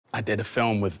I did a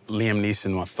film with Liam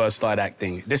Neeson when I first started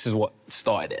acting. This is what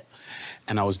started it.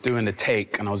 And I was doing the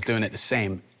take, and I was doing it the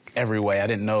same every way. I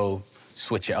didn't know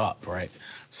switch it up, right?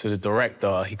 So the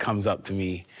director, he comes up to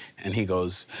me, and he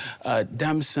goes,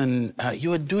 Damson,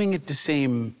 you are doing it the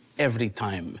same every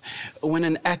time. When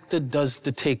an actor does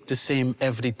the take the same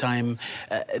every time,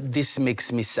 this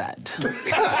makes me sad.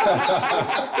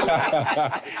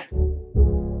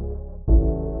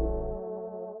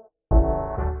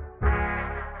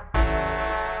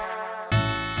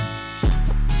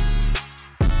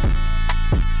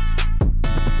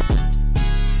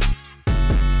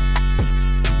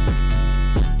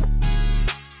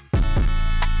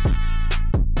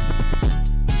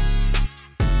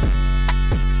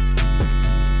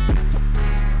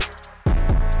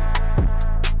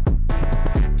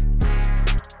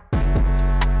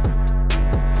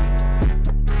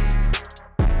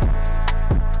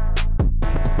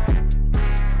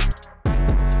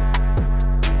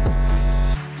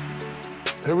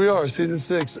 Here we are, season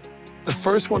 6. The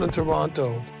first one in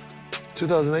Toronto,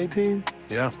 2018?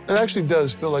 Yeah. It actually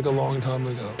does feel like a long time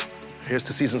ago. Here's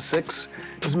to season 6.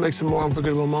 Let's make some more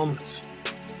unforgettable moments.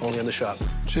 Only in the shop.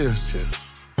 Cheers. Cheers.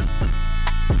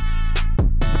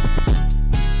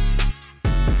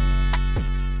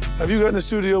 Have you got in the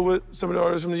studio with some of the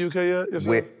artists from the UK yet?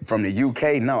 Yourself? From the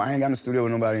UK? No, I ain't got in the studio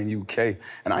with nobody in the UK.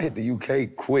 And I hit the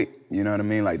UK quick, you know what I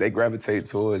mean? Like, they gravitate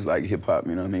towards, like, hip-hop,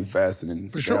 you know what I mean? Faster than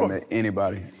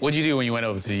anybody. What'd you do when you went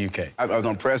over to the UK? I was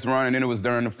on press run, and then it was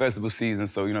during the festival season,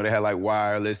 so, you know, they had, like,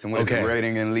 wireless and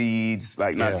rating and leads,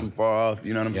 like, not too far off,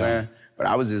 you know what I'm saying? But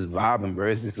I was just vibing, bro.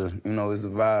 It's just a, you know, it's a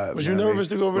vibe. Was you nervous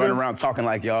to go over there? Running around talking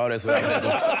like y'all, that's what I had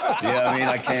to, you know what I mean?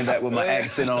 I came back with my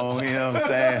accent on, you know what I'm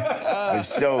saying?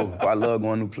 For sure. But I love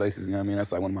going new places, you know what I mean?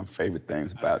 That's like one of my favorite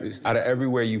things about this. Out of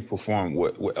everywhere you've performed,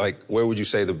 like, where would you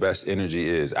say the best energy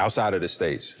is outside of the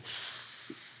States?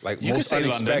 Like, You most could say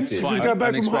London. unexpected. You just got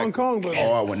back from Hong Kong, but...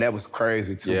 Oh, when that was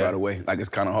crazy, too, by the way. Like, it's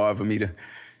kind of hard for me to,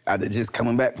 after just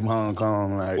coming back from Hong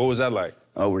Kong, like... What was that like?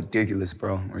 Oh, ridiculous,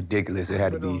 bro. Ridiculous. It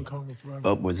had to be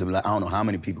upwards of, like, I don't know how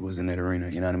many people was in that arena,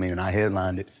 you know what I mean? And I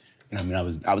headlined it. You know what I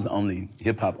mean? I was the only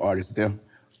hip-hop artist there,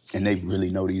 and they really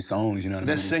know these songs, you know what I mean?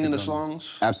 They're singing the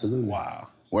songs? Absolutely. Wow.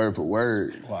 Word for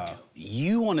word. Wow.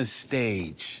 You on a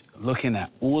stage looking at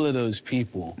all of those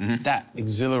people, that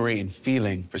exhilarating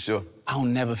feeling. For sure. I'll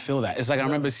never feel that. It's like I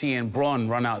remember seeing Bron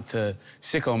run out to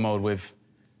Sicko Mode with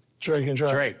Drake,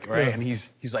 right? Yeah. And he's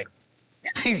like,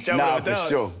 he's jumping up and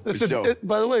down. For sure.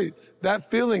 By the way, that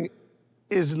feeling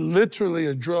is literally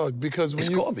a drug because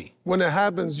when it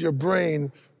happens, your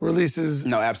brain releases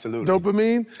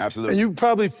dopamine. Absolutely. And you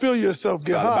probably feel yourself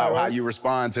get high. It's all about right? how you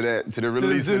respond to that, to the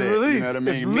release of that. You know what I mean?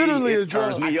 It's literally a it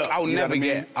turns drug. me up. I'll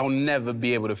never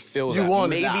be able to feel You that.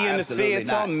 want it. Maybe in the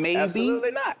theater, maybe.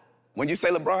 Absolutely not. When you say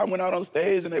LeBron went out on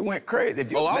stage and they went crazy.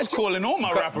 Oh, I was calling all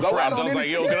my rapper friends. I was like,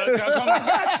 yo, can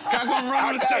I come run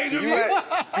on the stage with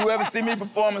you? You ever see me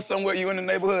performing somewhere, you in the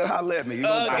neighborhood, holler at me. You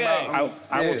know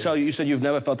I will tell you, you said you've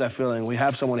never felt that feeling. We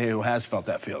have someone here who has felt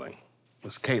that feeling.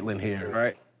 It's Katelyn here,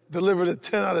 right? Delivered a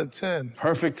 10 out of 10.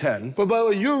 Perfect 10. But by the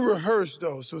way, you're rehearsed,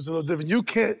 though, so it's a little different. You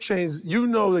can't change. You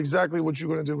know exactly what you're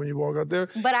going to do when you walk out there.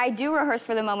 But I do rehearse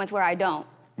for the moments where I don't.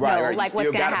 Right, like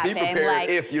what's gonna happen. Be prepared like,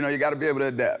 if, you know, you gotta be able to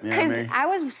adapt, you know what I mean? Because I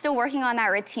was still working on that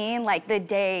routine like the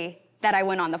day that I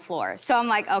went on the floor. So I'm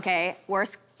like, okay,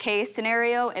 worst case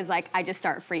scenario is like I just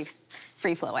start free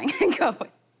flowing and go.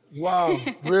 Wow,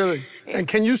 really? And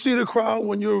can you see the crowd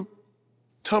when you're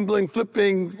tumbling,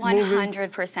 flipping,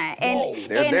 100%.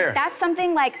 And that's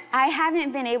something like I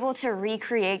haven't been able to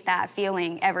recreate that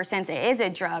feeling ever since. It is a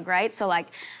drug, right? So like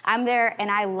I'm there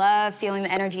and I love feeling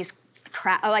the energies,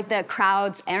 like the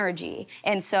crowd's energy.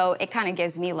 And so it kind of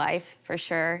gives me life for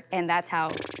sure. And that's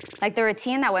how, like the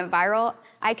routine that went viral,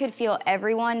 I could feel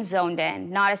everyone zoned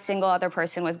in. Not a single other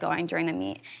person was going during the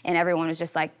meet. And everyone was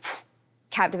just like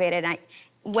captivated. And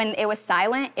when it was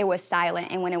silent, it was silent.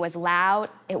 And when it was loud,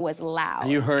 it was loud.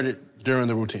 And you heard it during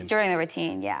the routine? During the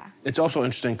routine, yeah. It's also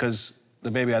interesting because,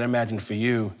 DaBaby, I'd imagine for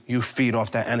you, you feed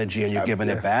off that energy and you're giving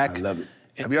it back. I love it.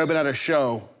 Have you ever been at a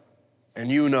show and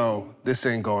you know this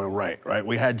ain't going right?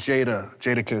 We had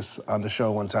Jadakiss on the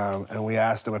show one time, and we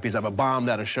asked him if he's ever bombed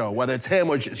at a show, whether it's him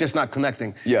or just not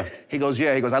connecting. Yeah. He goes,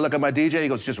 yeah. He goes, I look at my DJ, he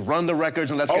goes, just run the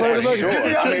records and let's get for it. sure.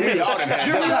 I mean, we all done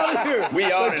had that. We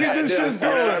all done had this. You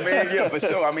know what I mean? Yeah, for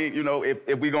sure. I mean, you know,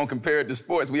 if we gonna compare it to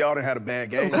sports, we all done had a bad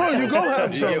game. Of course, you gonna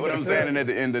have You get what I'm saying? And at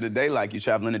the end of the day, like, you're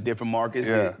traveling to different markets.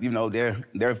 Yeah. You know,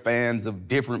 they're fans of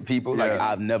different people. Like,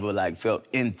 I've never, like, felt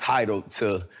entitled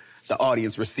to the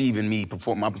audience receiving me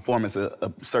my performance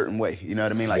a certain way. You know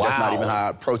what I mean? Like, that's not even how I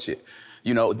approach it.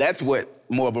 You know, that's what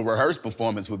more of a rehearsed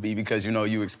performance would be because, you know,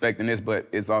 you expecting this, but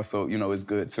it's also, you know, it's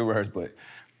good to rehearse. But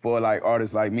for like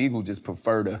artists like me who just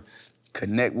prefer to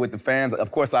connect with the fans,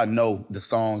 of course I know the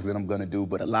songs that I'm gonna do,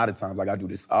 but a lot of times, like I do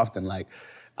this often, like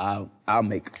I'll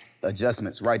make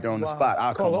adjustments right there on the spot.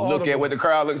 I'll come look at what the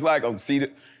crowd looks like, see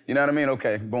the, you know what I mean?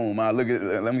 Okay, boom, let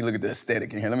me look at the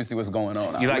aesthetic in here. Let me see what's going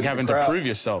on. You like having to prove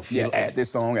yourself. Yeah, add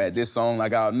this song,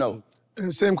 like I'll know.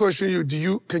 And same question to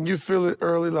you, can you feel it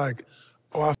early, like,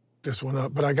 oh, I f***ed this one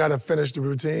up, but I gotta finish the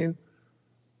routine?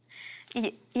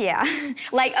 Yeah.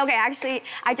 Like, okay, actually,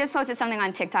 I just posted something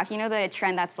on TikTok. You know the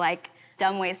trend that's like,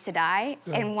 dumb ways to die?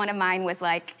 Yeah. And one of mine was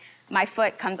like, my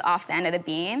foot comes off the end of the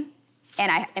beam,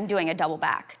 and I am doing a double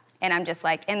back. And I'm just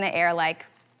like, in the air, like,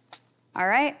 all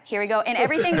right, here we go. And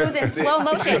everything moves in slow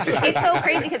motion. It's so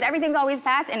crazy, because everything's always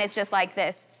fast, and it's just like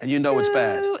this. And you know it's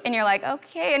bad. And you're like,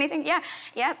 okay, anything? Yeah,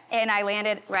 yep. And I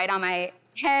landed right on my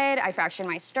head. I fractured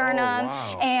my sternum. Oh,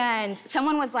 wow. And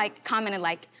someone was like, commented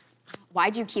like,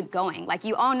 why'd you keep going? Like,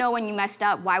 you all know when you messed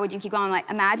up, why would you keep going? Like,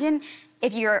 imagine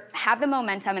if you have the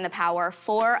momentum and the power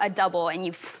for a double and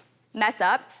you mess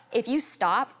up, if you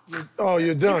stop, oh,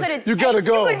 you're done. You gotta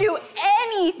go. You could do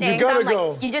anything. You gotta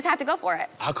go. Like, you just have to go for it.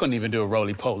 I couldn't even do a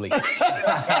roly-poly.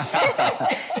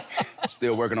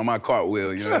 Still working on my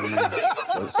cartwheel, you know what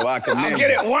I mean? So I can I'll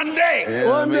get it one day. Yeah,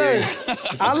 one day.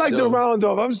 I like the round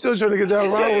off. I'm still trying to get that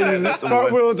round off.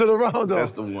 Cartwheel to the round off.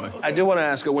 That's the one. I do want to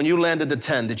ask her, when you landed the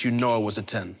 10, did you know it was a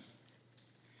 10?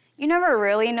 You never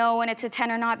really know when it's a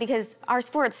 10 or not, because our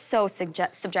sport's so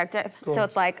subjective. Cool. So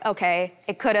it's like, okay,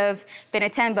 it could have been a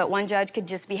 10, but one judge could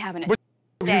just be having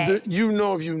a day. You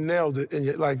know if you nailed it,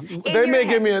 and like they may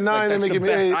give me a 9, they may give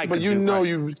me an 8, but you know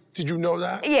did you know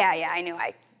that? Yeah, I knew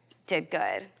I did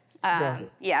good.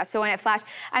 Yeah, so when it flashed,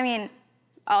 I mean,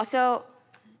 also,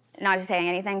 not to say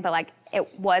anything, but like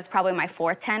it was probably my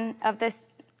 4th 10 of this,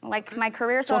 like my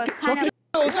career, so I was kind of.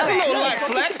 It's a little like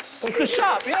flex. It's the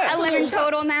shop, yeah. 11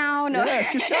 total now. No. Yeah,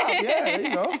 it's your shop. Yeah, there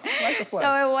you go. Like the flex.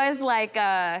 So it was like,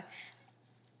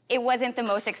 it wasn't the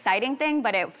most exciting thing,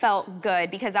 but it felt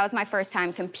good because that was my first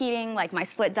time competing, like my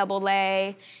split double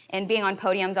lay, and being on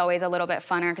podium's always a little bit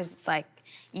funner because it's like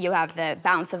you have the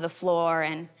bounce of the floor,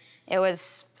 and it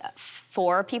was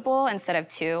 4 people instead of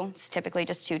 2. It's typically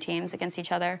just 2 teams against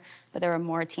each other, but there were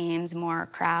more teams, more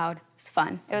crowd. It was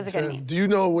fun. It was a good meet. Do you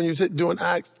know when you're doing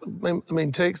acts, I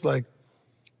mean, takes, like,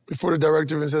 before the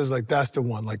director even says, like, that's the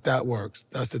one, like, that works,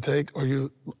 that's the take, or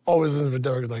you always listen to the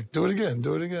director, like, do it again,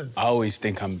 do it again? I always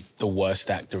think I'm the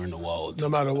worst actor in the world. No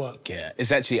matter what? Yeah.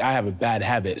 It's actually, I have a bad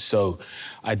habit, so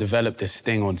I developed this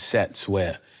thing on sets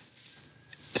where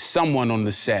someone on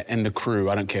the set, in the crew,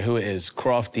 I don't care who it is,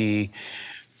 Crafty,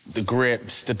 the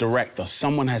grips, the director,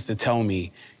 someone has to tell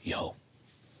me, yo,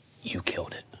 you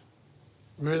killed it.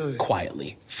 Really?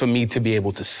 Quietly, for me to be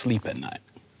able to sleep at night.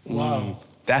 Wow.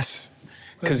 That's,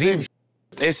 because it's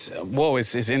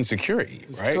insecurity,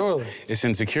 right? Totally. It's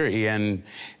insecurity, and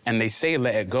they say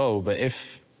let it go, but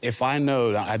if I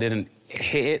know that I didn't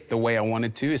hit it the way I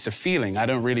wanted to, it's a feeling. I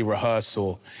don't really rehearse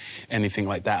or anything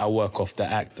like that. I work off the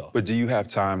actor. But do you have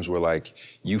times where, like,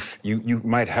 you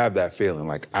might have that feeling,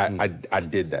 like, I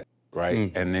did that,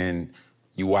 right? And then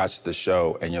you watch the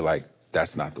show and you're like,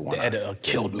 that's not the one. The editor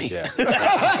killed me. Yeah.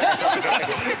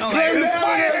 I'm like,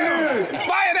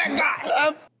 fire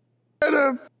that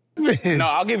guy! No,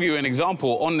 I'll give you an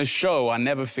example. On the show, I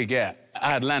never forget,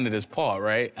 I had landed this part,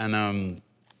 right? And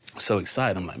so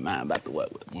excited, I'm like, man, I'm about to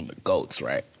work with one of the GOATs,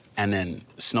 right? And then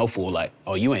Snowfall, like,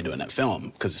 oh, you ain't doing that film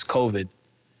because it's COVID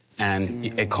and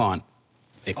it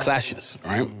clashes,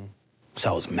 right? So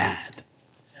I was mad.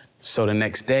 So the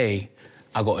next day,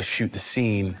 I got to shoot the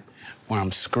scene where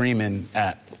I'm screaming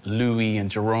at Louis and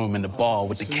Jerome in the bar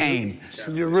with the cane.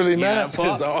 So you're really mad?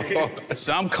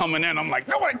 So I'm coming in, I'm like,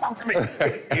 nobody talk to me,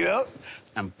 you know?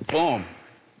 And boom,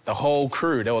 the whole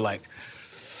crew, they were like,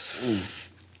 ooh,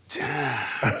 damn.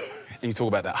 And you talk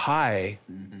about that high,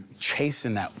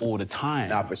 chasing that all the time.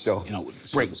 Nah, for sure. You know,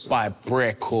 brick by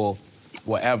brick or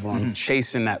whatever. I'm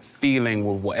chasing that feeling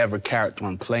with whatever character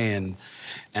I'm playing.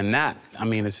 And that, I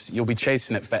mean, you'll be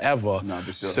chasing it forever. No,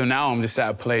 for sure. So now I'm just at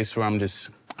a place where I'm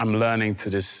learning to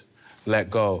just let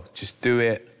go. Just do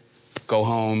it, go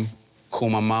home, call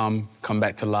my mom, come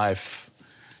back to life,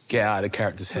 get out of the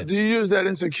character's head. Do you use that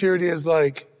insecurity as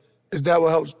like, is that what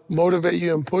helps motivate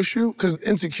you and push you? Because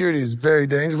insecurity is very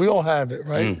dangerous. We all have it,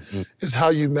 right? It's how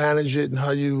you manage it and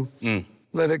how you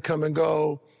let it come and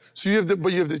go. So you have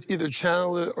to either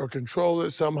channel it or control it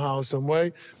somehow, some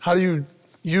way. How do you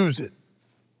use it?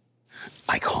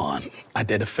 I can't. I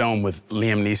did a film with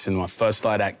Liam Neeson when I first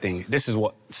started acting. This is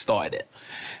what started it.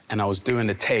 And I was doing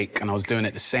the take, and I was doing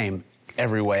it the same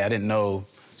every way. I didn't know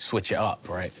switch it up,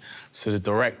 right? So the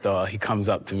director, he comes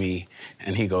up to me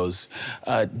and he goes,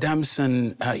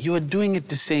 Damson, you are doing it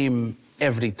the same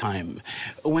every time.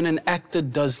 When an actor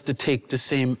does the take the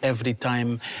same every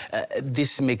time,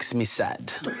 this makes me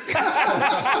sad.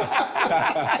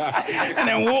 And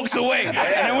then walks away. And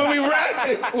then when we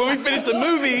wrapped, when we finished the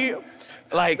movie,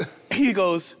 like, he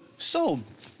goes, so,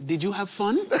 did you have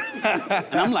fun?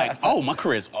 And I'm like, oh, my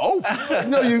career's over.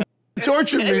 No, you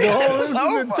tortured me. The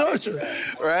whole torture.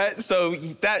 Right? So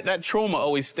that trauma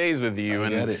always stays with you.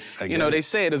 And, I get you know, it. they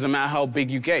say it doesn't matter how big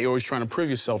you get, you're always trying to prove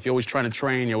yourself. You're always trying to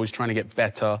train, you're always trying to get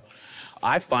better.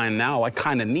 I find now I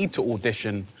kind of need to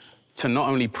audition to not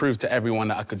only prove to everyone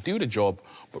that I could do the job,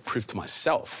 but prove to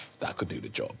myself that I could do the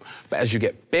job. But as you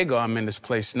get bigger, I'm in this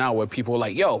place now where people are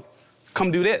like, yo,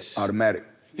 come do this. Automatic.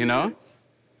 You know?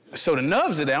 So the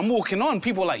nerves are there. I'm walking on,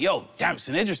 people are like, yo,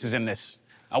 Damson Idris is in this.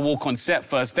 I walk on set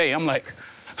first day, I'm like...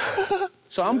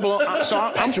 So I'm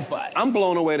petrified. I'm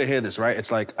blown away to hear this, right?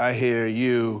 It's like I hear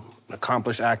you,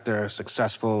 accomplished actor,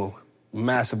 successful,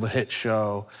 massive hit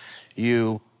show,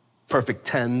 you perfect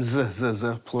tens,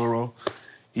 plural.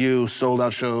 You sold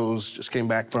out shows, just came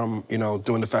back from, you know,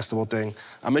 doing the festival thing.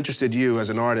 I'm interested you as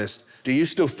an artist. Do you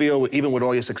still feel, even with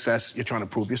all your success, you're trying to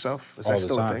prove yourself? Is that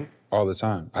still a thing? All the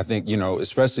time. I think, you know,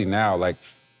 especially now, like,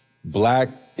 black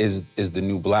is the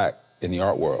new black in the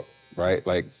art world, right?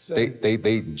 Like,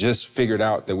 they just figured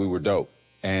out that we were dope.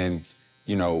 And,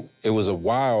 you know, it was a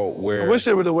while where... I wish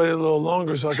they would have waited a little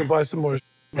longer so I could buy some more.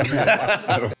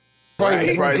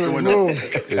 Price went up.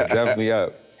 It's definitely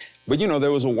up. But, you know,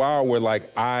 there was a while where,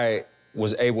 like, I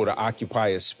was able to occupy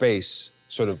a space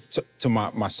sort of to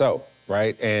myself,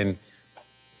 right? And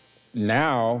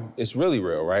now it's really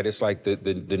real, right? It's like the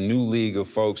new league of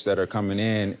folks that are coming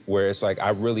in where it's like I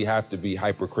really have to be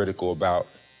hypercritical about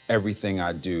everything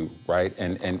I do, right?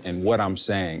 And what I'm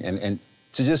saying. And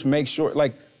to just make sure,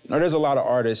 like, you know, there's a lot of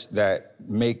artists that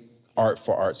make art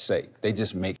for art's sake. They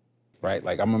just make it, right?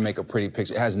 Like, I'm gonna make a pretty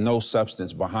picture. It has no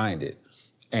substance behind it.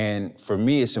 And for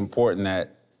me, it's important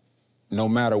that no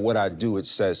matter what I do, it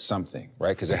says something,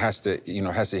 right? Because it has to, you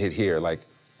know, has to hit here. Like,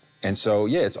 and so,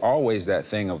 yeah, it's always that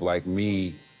thing of like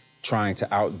me trying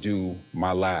to outdo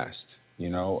my last, you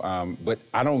know? But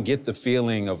I don't get the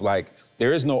feeling of like,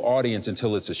 there is no audience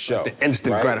until it's a show. Like the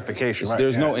instant gratification, right?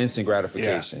 There's no instant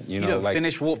gratification, you know? You don't like,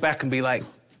 finish, walk back and be like,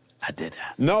 I did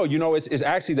that. No, you know, it's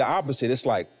actually the opposite. It's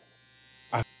like,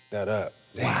 I f***ed that up.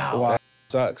 Damn, wow. That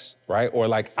sucks, right? Or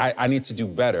like, I need to do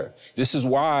better. This is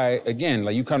why, again,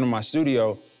 like you come to my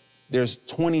studio, there's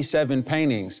 27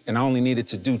 paintings and I only needed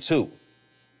to do 2.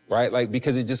 Right? Like,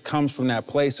 because it just comes from that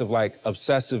place of like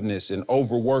obsessiveness and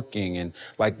overworking and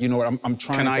like, you know what, I'm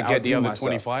trying to outdo myself. Can I get the other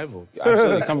 25? Or?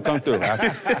 Absolutely, come through.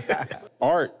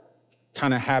 Art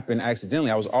kind of happened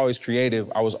accidentally. I was always creative.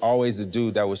 I was always the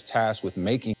dude that was tasked with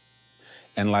making.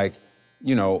 And like,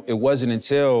 you know, it wasn't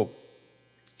until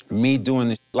me doing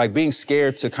this, like being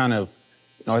scared to kind of,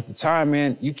 you know, at the time,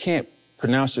 man, you can't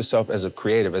pronounce yourself as a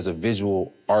creative, as a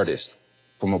visual artist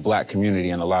from a black community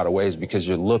in a lot of ways because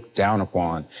you're looked down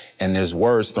upon and there's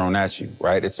words thrown at you,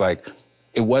 right? It's like,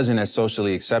 it wasn't as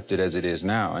socially accepted as it is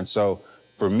now. And so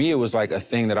for me, it was like a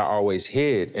thing that I always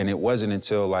hid. And it wasn't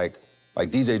until like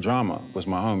DJ Drama was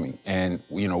my homie. And,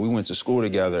 you know, we went to school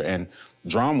together and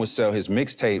Drama would sell his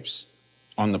mixtapes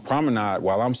on the promenade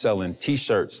while I'm selling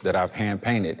T-shirts that I've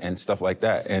hand-painted and stuff like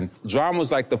that. And Drama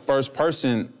was like the first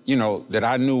person, you know, that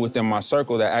I knew within my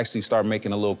circle that actually started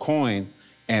making a little coin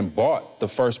and bought the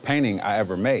first painting I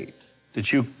ever made.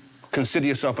 Did you consider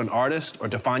yourself an artist or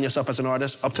define yourself as an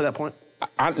artist up to that point?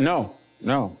 No,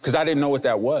 because I didn't know what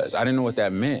that was. I didn't know what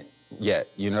that meant yet,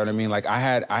 you know what I mean? Like I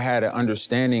had an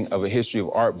understanding of a history of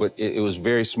art, but it was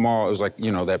very small. It was like,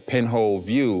 you know, that pinhole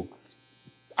view.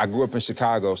 I grew up in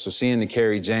Chicago, so seeing the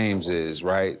Kerry Jameses,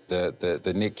 right?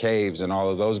 The Nick Caves and all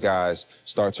of those guys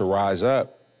start to rise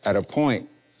up at a point,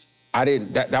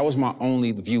 that was my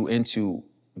only view into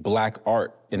black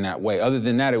art in that way. Other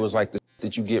than that, it was like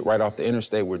that you get right off the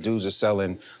interstate where dudes are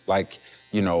selling like,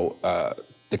 you know,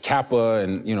 the Kappa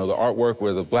and, you know, the artwork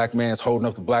where the black man's holding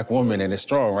up the black woman and it's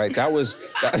strong, right? That was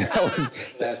I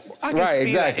can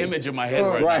see that image in my head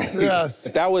right now. Yes.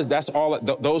 That's all,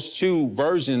 those 2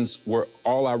 versions were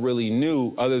all I really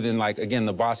knew other than like, again,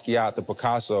 the Basquiat, the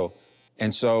Picasso.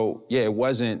 And so, yeah, it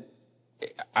wasn't,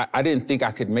 I didn't think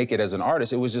I could make it as an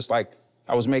artist. It was just like,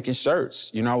 I was making shirts.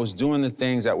 You know, I was doing the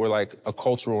things that were like a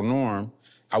cultural norm.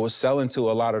 I was selling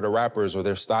to a lot of the rappers or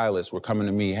their stylists were coming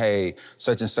to me, hey,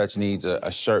 such and such needs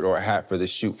a shirt or a hat for this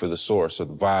shoot for the Source or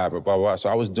the Vibe or blah, blah, blah. So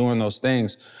I was doing those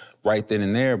things right then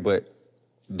and there, but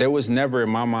there was never in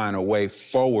my mind a way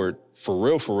forward for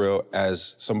real,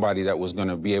 as somebody that was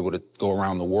gonna be able to go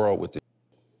around the world with it.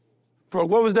 Bro,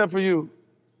 what was that for you,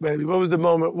 baby? What was the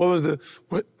moment? What was the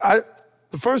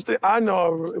first thing I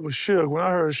know it was Suge. When I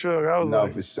heard Suge, I was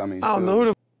like, I don't know who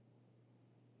the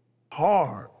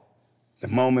hard. The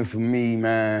moment for me,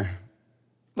 man.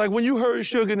 Like when you heard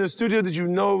Suge in the studio, did you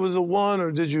know it was a one,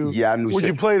 or did you? Yeah, I knew. Would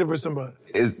you played it for somebody?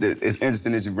 It's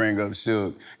interesting that you bring up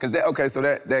Suge, cause so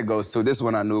that goes to this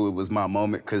one. I knew it was my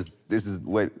moment, cause this is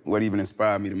what even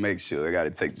inspired me to make Suge. I got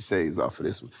to take the shades off of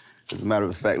this one. As a matter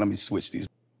of fact, let me switch these.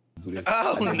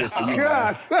 Oh, no.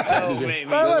 God.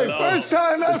 First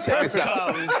time ever. So check this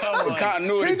out. For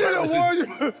continuity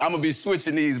purposes, I'm gonna be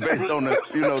switching these based on the,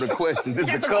 the questions. This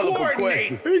is a colorful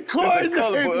question. This is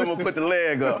colorful. I'm gonna put the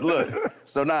leg up. Look.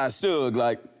 So now, Suge,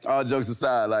 like, all jokes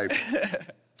aside, like,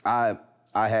 I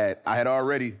had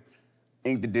already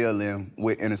inked the deal in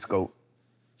with Interscope.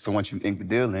 So once you ink the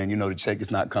deal in, the check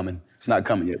is not coming. It's not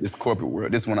coming yet. This corporate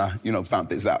world. This one I, found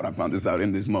this out. I found this out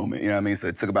in this moment. You know what I mean? So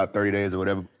it took about 30 days or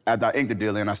whatever. After I inked the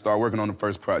deal in, I started working on the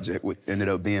first project, which ended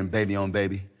up being Baby on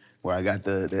Baby, where I got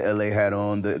the LA hat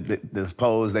on, the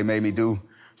pose they made me do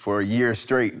for a year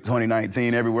straight,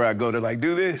 2019. Everywhere I go, they're like,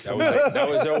 do this. That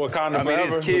was your Wakanda forever?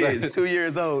 I mean, it's kids, 2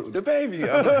 years old. DaBaby.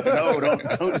 I'm like, no,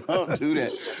 don't do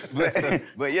that.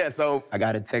 But yeah, so I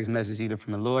got a text message either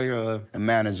from a lawyer or a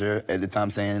manager at the time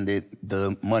saying that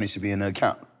the money should be in the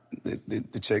account.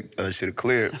 The check should have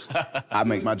cleared. I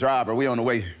make my driver. We on the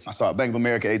way. I saw a Bank of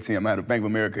America ATM. I had a Bank of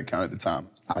America account at the time.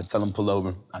 I tell them pull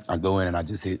over. I go in and I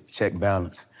just hit check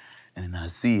balance. And then I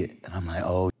see it, and I'm like,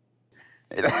 oh,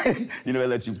 they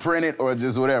let you print it or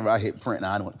just whatever. I hit print.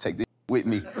 Now, I don't want to take this with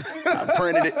me. I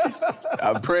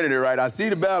printed it, right? I see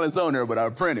the balance on there, but I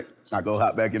print it. I go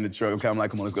hop back in the truck. I'm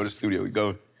like, come on, let's go to the studio. We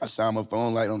go. I shine my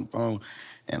phone light on the phone,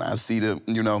 and I see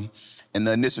the, and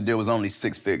the initial deal was only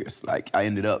 6 figures. Like, I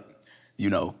ended up,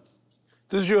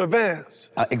 This is your advance.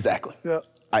 Exactly. Yeah.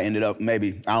 I ended up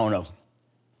maybe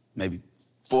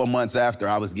 4 months after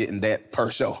I was getting that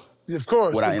per show. Of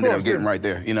course. What I ended up getting right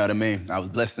there, you know what I mean? I was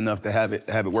blessed enough to have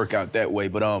it work out that way,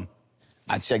 but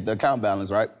I checked the account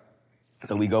balance, right?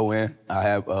 So we go in, I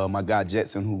have my guy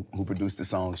Jetson who produced the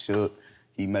song, Suge.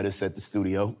 He met us at the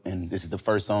studio, and this is the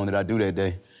first song that I do that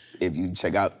day. If you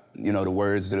check out, the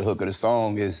words to the hook of the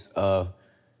song is,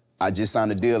 I just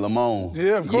signed a deal, I'm on.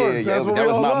 Yeah, of course. Yeah, that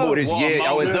was my mood.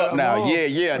 It's up now.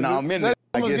 Yeah, now I'm in it.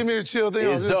 Almost give me a chill thing.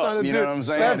 It's up, you know what I'm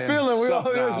saying? That feeling, we all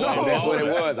that's what it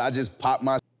was. I just popped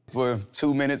my for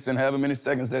 2 minutes and however many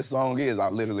seconds that song is. I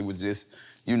literally was just,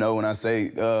 when I say,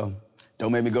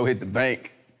 don't make me go hit the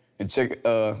bank and check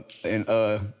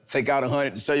and take out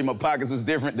 100 to show you my pockets was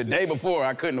different. The day before,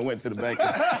 I couldn't have went to the bank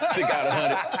and took out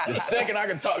 100. The second I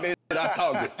could talk that shit, I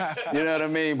talked it. You know what I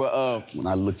mean? But when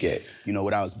I look at,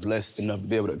 what I was blessed enough to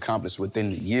be able to accomplish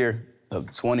within the year of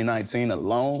 2019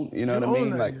 alone, you know what I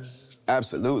mean? Like,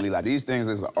 absolutely. Like, these things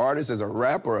as an artist, as a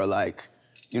rapper, are like,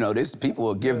 this people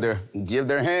will give their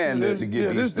hand to get these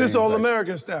things. This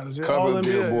all-American status. Yeah, cover of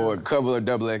Billboard, cover of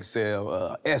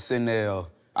XXL, SNL.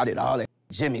 I did all that.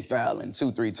 Jimmy Fallon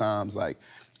 2-3 times. Like,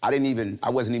 I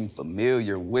wasn't even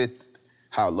familiar with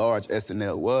how large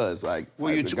SNL was. Like,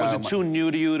 was it too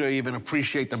new to you to even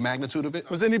appreciate the magnitude of it?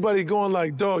 Was anybody going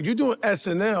like, dog, you doing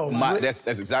SNL?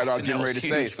 That's exactly what I was getting ready to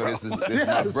say. So this is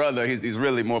my brother. He's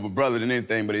really more of a brother than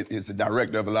anything, but he's the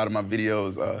director of a lot of my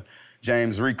videos.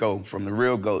 James Rico from The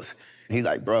Real Ghost. He's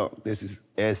like, bro, this is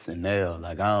SNL.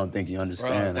 Like, I don't think you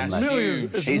understand. Bro, that's like, millions.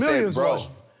 It's he millions said, bro,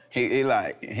 he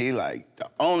like, the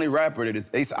only rapper that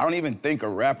is, I don't even think a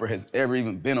rapper has ever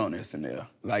even been on SNL.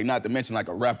 Like, not to mention like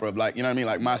a rapper of like, you know what I mean?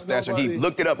 Like my stature. He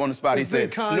looked it up on the spot. He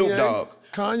said, Snoop Dogg.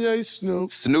 Kanye,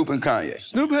 Snoop. Snoop and Kanye.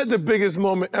 Snoop had the biggest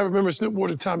moment. I remember Snoop wore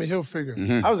the Tommy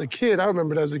Hilfiger. I was a kid. I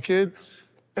remember it as a kid.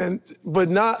 But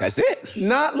not. That's it.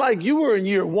 Not like you were in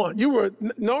year one.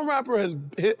 No rapper has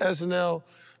hit SNL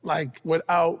like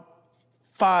without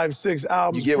 5, 6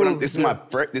 albums. You get what I'm, this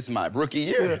is my rookie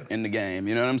year in the game.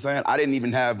 You know what I'm saying? I didn't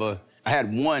even have I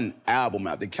had one album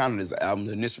out. They counted as an album.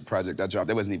 The initial project I dropped,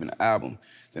 that wasn't even an album.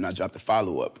 Then I dropped the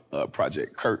follow-up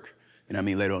project, Kirk. You know what I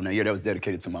mean? Later on that year, that was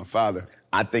dedicated to my father.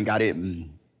 I think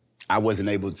I wasn't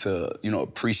able to,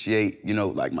 appreciate,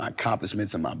 like my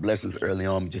accomplishments and my blessings early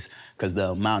on just because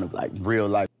the amount of like real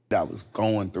life I was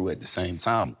going through at the same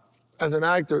time. As an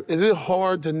actor, is it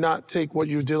hard to not take what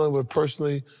you're dealing with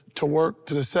personally to work,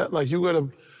 to the set? Like you gotta,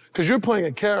 because you're playing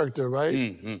a character,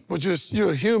 right? But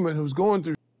you're a human who's going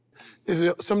through. Is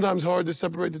it sometimes hard to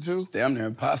separate the two? It's damn near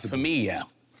impossible. For me, yeah.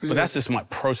 But that's just my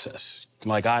process.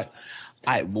 Like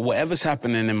whatever's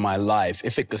happening in my life,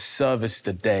 if it could service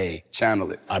the day,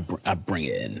 channel it. I bring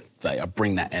it in. Like I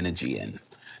bring that energy in.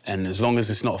 And as long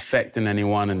as it's not affecting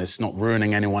anyone and it's not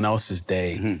ruining anyone else's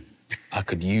day, I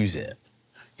could use it.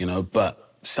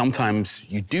 But sometimes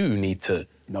you do need to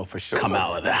for sure. come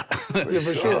out of that. Yeah,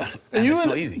 for sure. And it's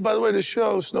not easy. By the way, the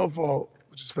show, Snowfall,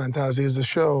 which is fantastic, is a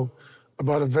show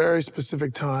about a very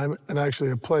specific time and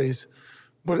actually a place.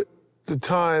 But the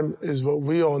time is what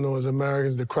we all know as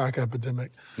Americans, the crack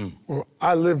epidemic. Well,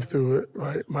 I lived through it,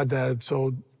 right? My dad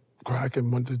sold crack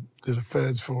and went to the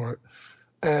feds for it.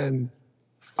 And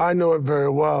I know it very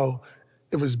well.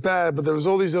 It was bad, but there was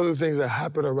all these other things that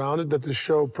happened around it that the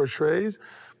show portrays.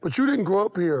 But you didn't grow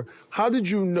up here. How did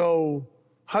you know,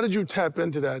 how did you tap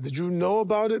into that? Did you know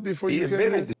about it before you came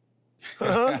here?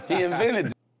 He invented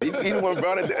it. He the one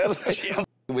brought it to LA.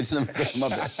 My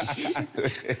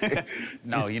bad.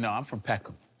 No, you know, I'm from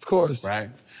Peckham. Of course. Right?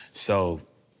 So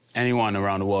anyone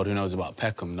around the world who knows about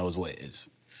Peckham knows what it is.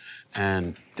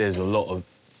 And there's a lot of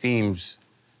themes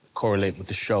correlate with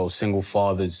the show. Single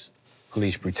fathers,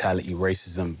 police brutality,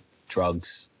 racism,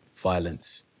 drugs,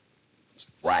 violence.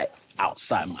 It's right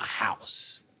outside my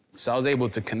house. So I was able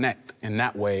to connect in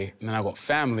that way. And then I got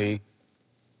family.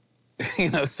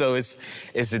 You know, so it's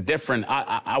a different.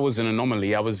 I was an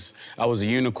anomaly. I was a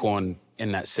unicorn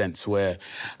in that sense, where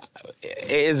it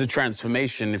is a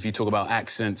transformation if you talk about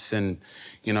accents, and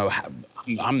you know,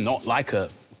 I'm not like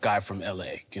a guy from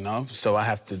LA, you know, so I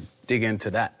have to dig into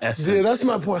that essence. Yeah, that's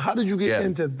my point. How did you get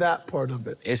into that part of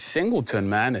it? It's Singleton,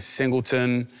 man. It's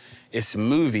Singleton. It's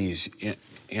movies. You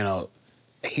know,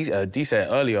 Dee said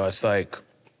earlier. It's like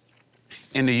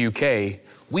in the UK,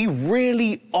 we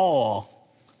really are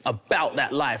about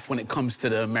that life when it comes to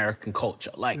the American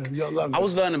culture. Like, I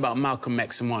was learning about Malcolm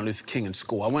X and Martin Luther King in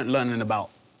school. I went learning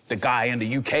about the guy in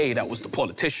the UK that was the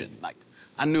politician. Like,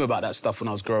 I knew about that stuff when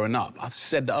I was growing up. I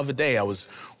said the other day I was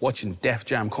watching Def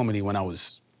Jam comedy when I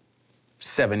was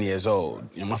 7 years old.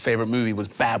 You know, my favorite movie was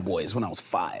Bad Boys when I was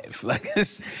 5. Like,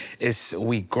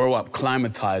 we grow up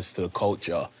climatized to the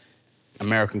culture,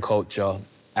 American culture,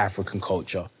 African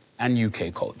culture, and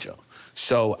UK culture.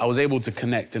 So I was able to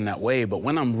connect in that way, but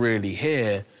when I'm really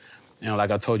here, you know, like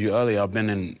I told you earlier, I've been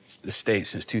in the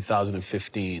States since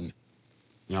 2015.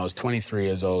 You know, I was 23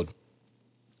 years old.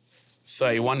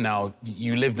 31 now.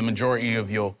 You live the majority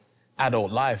of your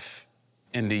adult life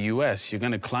in the US. You're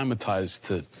gonna climatize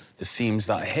to the themes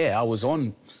that are here. I was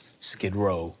on Skid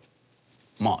Row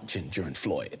marching during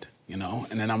Floyd, you know,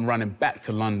 and then I'm running back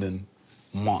to London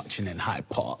marching in Hyde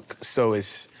Park. So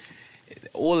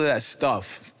all of that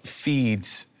stuff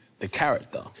feeds the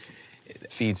character. It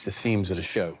feeds the themes of the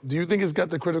show. Do you think it's got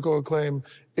the critical acclaim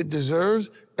it deserves?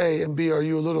 A, and B, are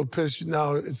you a little pissed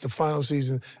now it's the final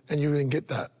season and you didn't get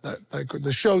that?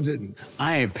 The show didn't.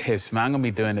 I ain't pissed, man. I'm gonna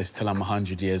be doing this till I'm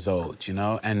 100 years old, you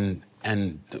know? And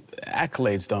the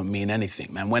accolades don't mean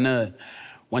anything, man.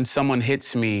 When someone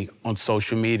hits me on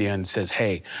social media and says,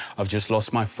 hey, I've just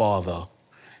lost my father,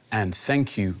 and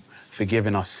thank you for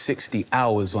giving us 60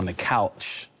 hours on the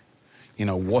couch, you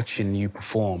know, watching you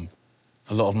perform.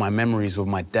 A lot of my memories with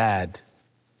my dad,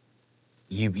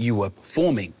 you were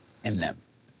performing in them.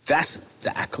 That's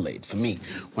the accolade for me.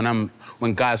 When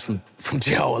guys from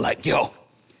jail are like, yo,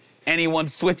 anyone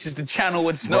switches the channel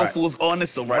when Snowfall's on,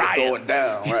 it's a riot. It's going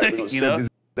down, right? You know,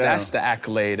 that's the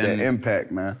accolade. That and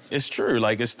impact, man. It's true,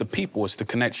 like it's the people, it's the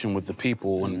connection with the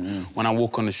people. And when I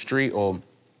walk on the street, or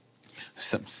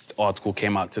some article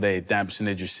came out today, Damson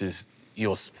Idris is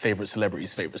your favorite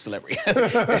celebrity's favorite celebrity.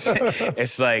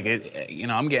 It's like, you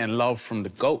know, I'm getting love from the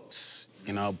GOATs.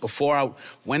 You know, before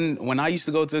when I used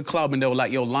to go to the club and they were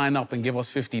like, yo, line up and give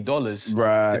us $50.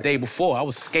 Right. The day before, I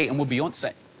was skating with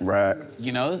Beyonce. Right.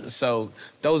 You know, so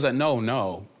those that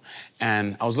know.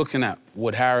 And I was looking at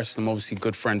Wood Harris, I'm obviously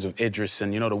good friends with Idris,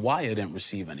 and you know, The Wire didn't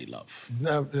receive any love.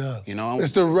 No, yeah. You know?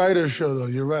 It's the writer's show, though,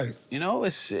 you're right. You know,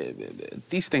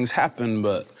 these things happen,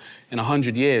 but in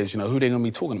 100 years, you know, who they gonna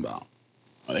be talking about?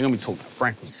 They're gonna be talking about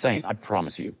Franklin Saint, I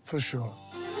promise you. For sure.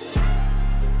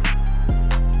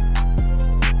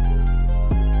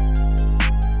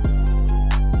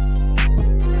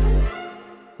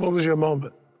 What was your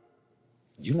moment?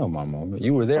 You know my moment.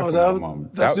 You were there for my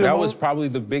moment. That was probably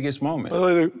the biggest moment. By the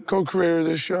way, the co-creator of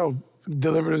this show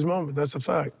delivered his moment. That's a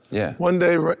fact. Yeah. One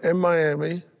day in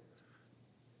Miami.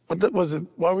 What was it?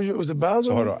 Why were you? Was it Basel?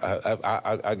 So hold on.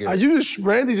 I get.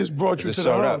 Randy just brought you to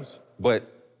the house.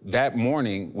 But that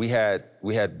morning we had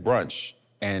brunch,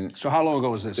 and so how long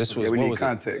ago was this? This was we need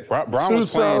context. Brown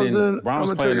was playing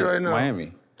in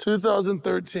Miami.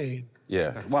 2013.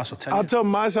 Yeah. Wow, so 10 I'll years. tell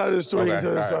my side of the story. Okay, You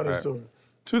tell the side of the story.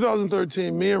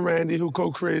 2013, me and Randy, who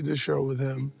co-created the show with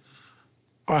him,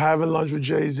 are having lunch with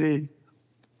Jay-Z.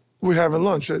 We're having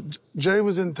lunch. Jay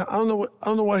was in town. I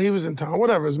don't know why he was in town.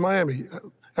 Whatever, it's Miami.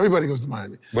 Everybody goes to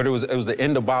Miami. But it was the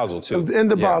end of Basel, too. It was the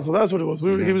end of Basel. That's what it was.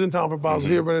 He was in town for Basel.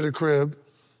 He had rented a crib.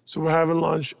 So we're having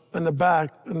lunch in the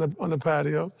back, on the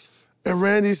patio. And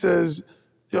Randy says,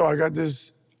 yo,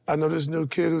 I know this new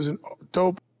kid who's a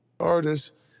dope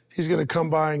artist. He's gonna come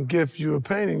by and gift you a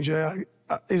painting, Jay.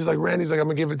 He's like, I'm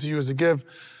gonna give it to you as a gift.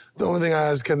 The only thing I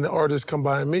ask, can the artist come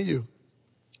by and meet you?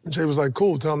 And Jay was like,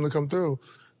 cool, tell him to come through.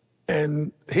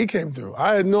 And he came through.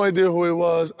 I had no idea who he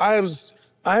was. I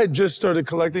had just started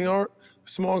collecting art, a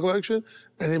small collection,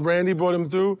 and then Randy brought him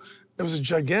through. It was a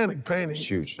gigantic painting. It's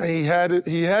huge. And he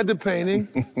had the painting.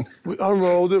 We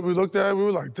unrolled it, we looked at it, we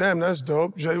were like, damn, that's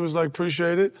dope. Jay was like,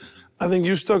 appreciate it. I think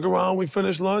you stuck around, we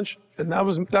finished lunch, and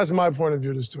that's my point of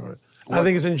view of the story. I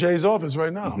think it's in Jay's office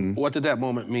right now. What did that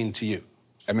moment mean to you?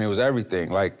 I mean, it was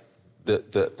everything. Like,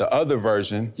 the other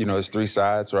version, you know, there's 3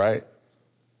 sides, right?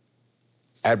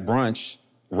 At brunch,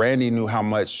 Randy knew how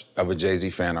much of a Jay-Z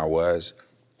fan I was.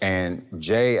 And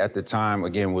Jay, at the time,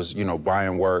 again, was, you know,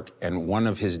 buying work. And one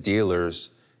of his dealers,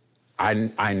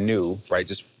 I knew, right,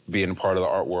 just being a part of the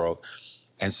art world.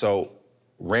 And so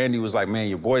Randy was like, man,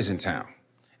 your boy's in town.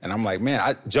 And I'm like,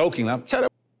 man, jokingly, I'm telling him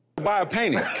to buy a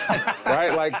painting,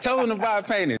 right? Like, tell him to buy a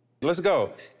painting. Let's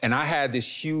go. And I had this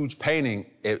huge painting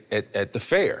at the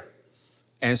fair.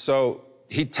 And so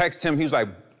he texted him, he was like,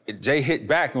 Jay hit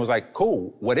back and was like,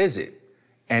 cool, what is it?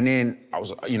 And then I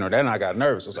was, you know, then I got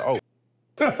nervous. I was like, oh.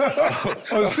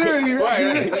 Oh, serious?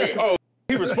 Right. Oh,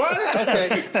 he responded?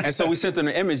 Okay. And so we sent him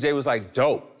the image. Jay was like,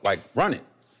 dope, like, run it.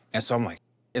 And so I'm like,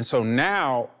 and so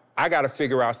now I got to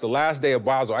figure out, it's the last day of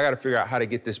Basel, I got to figure out how to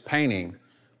get this painting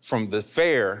from the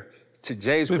fair to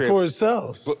Jay's crib. Before it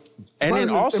sells. And then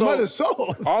also, it might have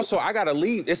sold. Also, I got to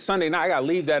leave. It's Sunday night. I got to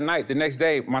leave that night. The next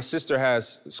day, my sister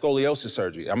has scoliosis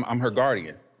surgery. I'm her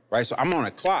guardian, right? So I'm on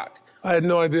a clock. I had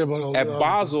no idea about all that. At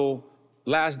Basel,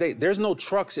 last day, there's no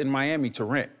trucks in Miami to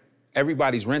rent.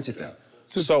 Everybody's rented them.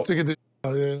 To get the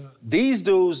yeah. These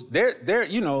dudes, they're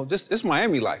you know, it's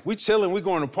Miami life. We chilling, we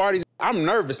going to parties. I'm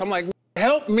nervous. I'm like,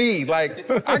 help me. Like,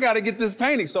 I got to get this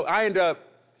painting. So I end up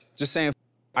just saying,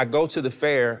 I go to the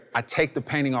fair, I take the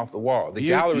painting off the wall. The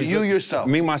gallery. You yourself?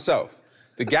 Me, myself.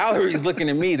 The gallery's looking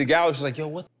at me. The gallery's like, yo,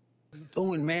 what are you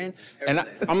doing, man? And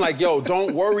I'm like, yo,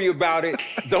 don't worry about it.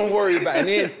 Don't worry about it. And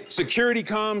then security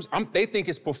comes. They think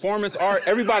it's performance art.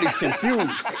 Everybody's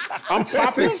confused. I'm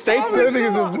popping staples.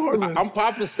 I'm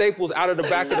popping staples out of the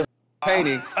back of the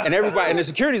painting. And the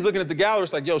security's looking at the gallery.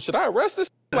 It's like, yo, should I arrest this?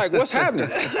 Like, what's happening?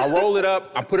 I roll it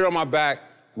up. I put it on my back.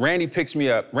 Randy picks me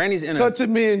up. Randy's in Cut to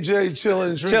me and Jay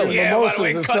chilling, drinking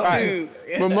mimosas and something.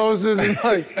 Mimosas and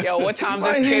like... Yo, what time's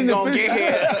this kid gonna get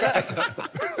here?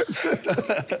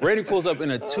 Randy pulls up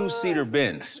in a 2-seater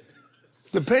Benz.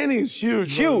 The painting is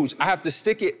huge. Huge. Bro. I have to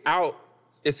stick it out.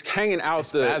 It's hanging out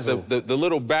the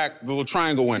little back, the little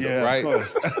triangle window, right?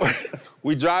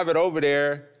 We drive it over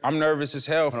there. I'm nervous as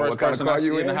hell. First person I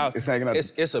see in the house. It's hanging out.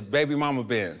 It's a baby mama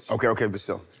Benz. Okay, but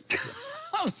so.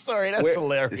 I'm sorry, that's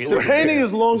hilarious. The painting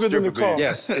is longer than the car.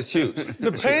 Yes, it's huge.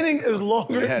 The painting is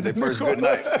longer than the first car. good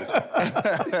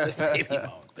night.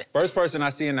 First person I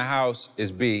see in the house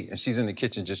is B, and she's in the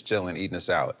kitchen just chilling, eating a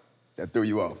salad. That threw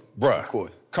you off. Bruh, of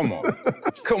course. Come on,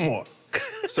 come on.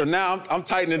 So now I'm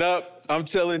tightening up, I'm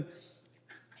chilling.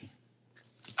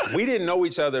 We didn't know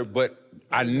each other, but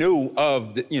I knew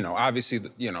of, obviously,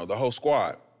 the whole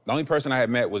squad. The only person I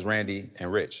had met was Randy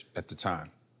and Rich at the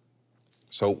time.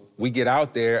 So we get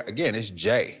out there, again, it's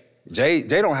Jay. Jay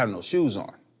don't have no shoes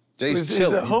on. Jay's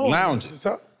chilling, he's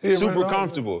lounging, super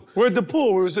comfortable. We're at the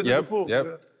pool, we were sitting at the pool. Yep.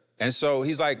 Yeah. And so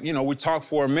he's like, we talk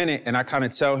for a minute and I kind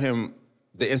of tell him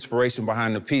the inspiration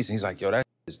behind the piece. And he's like, yo, that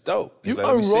is dope. He's you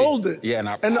like, unrolled it. Yeah, and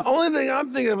the only thing I'm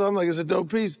thinking of, I'm like, it's a dope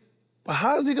piece. But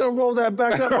how is he gonna roll that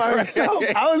back up by himself?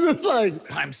 I was just like...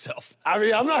 By himself. I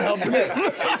mean, I'm not helping it.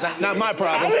 Not my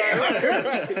problem.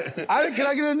 Can I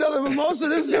get another mimosa?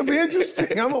 This is gonna be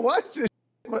interesting. I'm gonna watch this.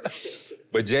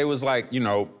 But Jay was like,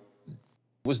 it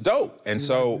was dope. And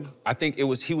so I think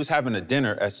he was having a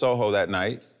dinner at Soho that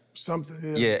night.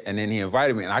 Something, yeah. Yeah, and then he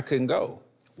invited me and I couldn't go.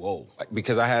 Whoa.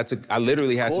 Because I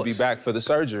literally had to be back for the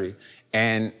surgery.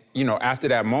 And, after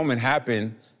that moment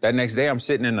happened, that next day I'm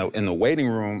sitting in the waiting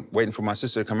room waiting for my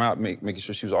sister to come out, making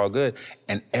sure she was all good.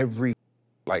 And every,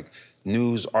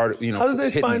 news article, How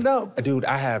did they find out? Dude,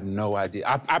 I have no idea.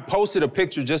 I posted a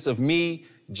picture just of me,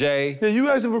 Jay. Yeah, you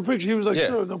asked him for a picture. He was like,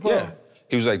 sure, no problem. Yeah.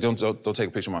 He was like, don't take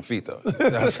a picture of my feet, though.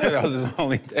 That was his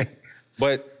only thing.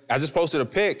 But I just posted a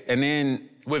pic, and then...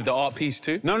 With the art piece,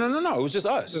 too? No. It was just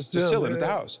us, just chilling at the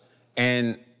house.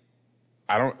 And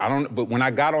but when I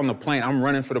got on the plane, I'm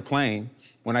running for the plane.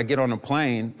 When I get on the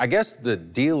plane, I guess the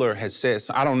dealer had said,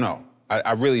 I don't know.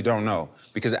 I really don't know.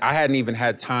 Because I hadn't even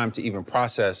had time to even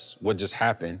process what just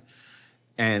happened.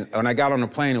 And when I got on the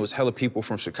plane, it was hella people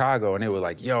from Chicago, and they were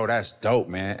like, yo, that's dope,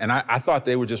 man. And I thought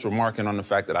they were just remarking on the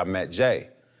fact that I met Jay.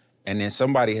 And then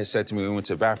somebody had said to me, we went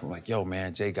to the bathroom, like, yo,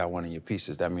 man, Jay got one of your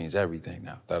pieces. That means everything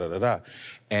now, da-da-da-da.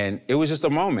 And it was just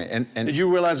a moment. And did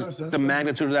you realize the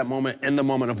magnitude of that moment in the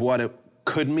moment of what it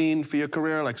could mean for your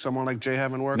career, like someone like Jay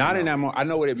having work? Not in that moment. I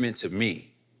know what it meant to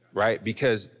me, right?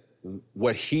 Because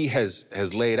what he has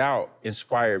laid out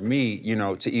inspired me, you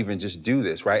know, to even just do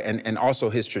this, right? And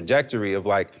also his trajectory of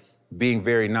like being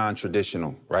very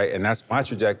non-traditional, right? And that's my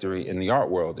trajectory in the art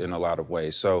world in a lot of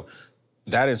ways. So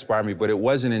that inspired me, but it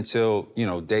wasn't until, you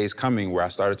know, days coming where I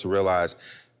started to realize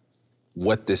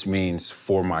what this means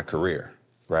for my career,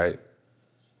 right?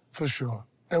 For sure.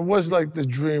 And what's like the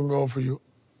dream role for you?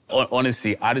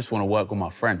 Honestly, I just want to work with my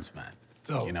friends, man.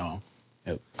 Oh. You know,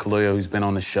 Khalil, who's been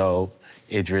on the show,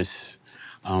 Idris.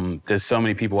 There's so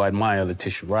many people I admire,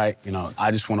 Letitia Wright. You know,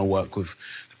 I just want to work with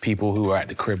the people who are at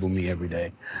the crib with me every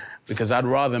day. Because I'd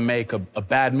rather make a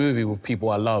bad movie with people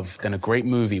I love than a great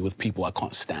movie with people I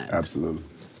can't stand. Absolutely.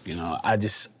 You know,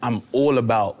 I'm all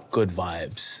about good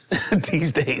vibes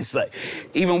these days. Like,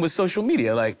 even with social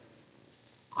media, like,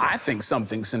 I think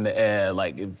something's in the air,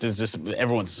 like, there's just,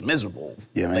 everyone's miserable.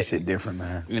 Yeah, man, like, that shit different,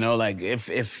 man. You know, like, if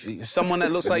someone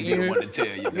that looks like you... I want to tell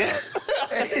you, Yeah.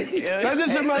 That's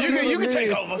just you can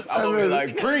take over. I'm gonna be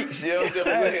like, preach, you know what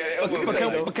I'm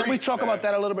saying? But can we talk about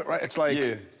that a little bit, right? It's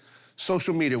like,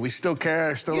 social media, we still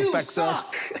care, still affects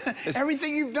us.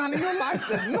 Everything you've done in your life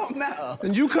does not matter.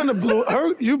 And you kind of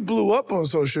you blew up on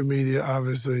social media,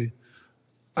 obviously.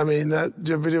 I mean,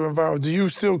 your video went viral. Do you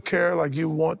still care? Like, you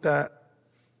want that?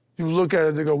 You look at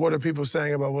it to go, what are people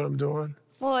saying about what I'm doing?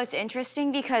 Well, it's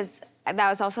interesting because that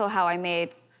was also how I made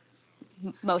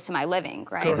most of my living,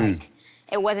 right? Like,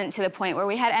 it wasn't to the point where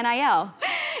we had NIL.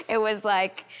 It was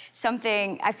like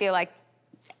something I feel like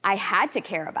I had to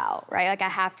care about, right? Like, I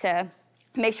have to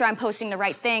make sure I'm posting the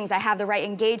right things. I have the right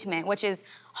engagement, which is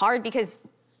hard because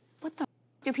what the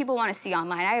do people want to see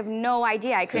online? I have no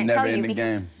idea. I couldn't tell you. It's a never-ending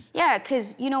game. Yeah,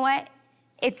 because you know what?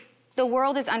 The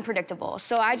world is unpredictable.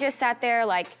 So I just sat there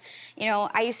like, you know,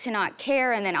 I used to not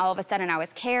care, and then all of a sudden I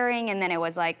was caring, and then it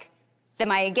was like, then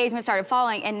my engagement started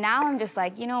falling, and now I'm just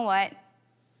like, you know what?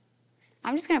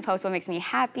 I'm just gonna post what makes me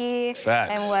happy.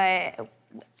 Facts. And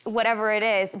whatever it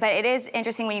is. But it is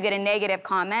interesting when you get a negative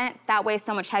comment. That weighs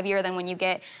so much heavier than when you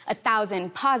get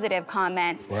 1,000 positive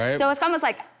comments. Right. So it's almost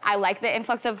like I like the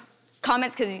influx of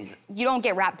comments because you don't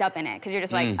get wrapped up in it because you're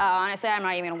just like, oh, honestly, I'm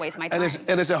not even gonna waste my time.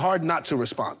 And is it hard not to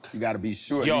respond? You gotta be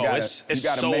sure. Yo, you gotta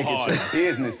so make hard. it your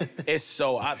business It's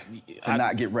so... to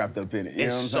not get wrapped up in it. You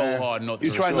know what I'm It's so saying? hard not to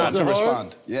You try respond. not to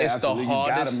respond. Yeah, It's absolutely. the You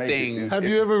gotta hardest make thing. it. Have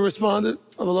you ever responded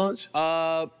of a launch?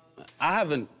 I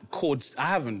haven't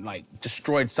like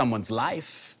destroyed someone's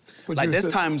life. But like, you there's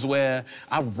said- times where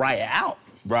I write it out.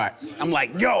 Right. I'm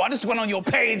like, yo, I just went on your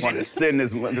page. Want to send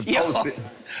this one to Yo, post it.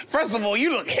 first of all, you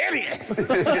look hideous.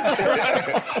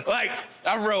 Like,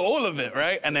 I wrote all of it,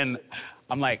 right? And then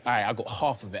I'm like, all right, I got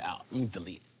half of it out. Let me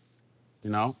delete it. You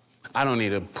know? I don't need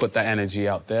to put that energy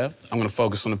out there. I'm gonna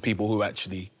focus on the people who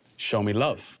actually show me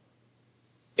love.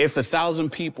 If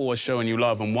 1,000 people are showing you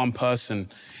love and one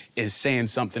person is saying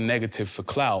something negative for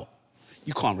clout,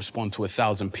 you can't respond to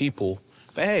 1,000 people.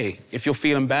 But hey, if you're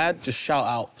feeling bad, just shout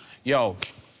out, yo,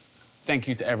 thank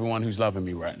you to everyone who's loving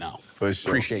me right now. For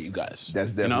sure. Appreciate you guys.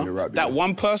 That's definitely the right. That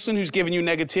one person who's giving you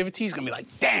negativity is gonna be like,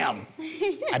 damn,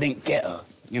 I didn't get her,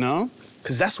 you know?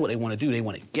 Because that's what they want to do. They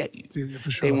want to get you. Yeah,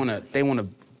 for sure. They want to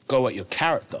go at your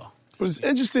character. But it's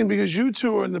interesting because you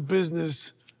two are in the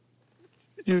business,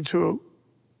 you two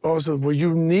also, where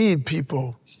you need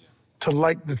people to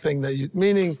like the thing that you,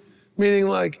 meaning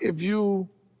like if you're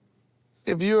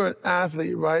an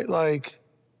athlete, right?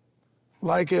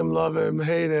 Like him, love him,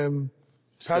 hate him.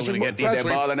 Still gonna get these That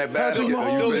ball in that basket. Still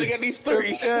gonna get these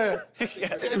threes. Yeah.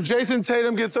 If Jason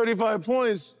Tatum get 35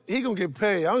 points, he gonna get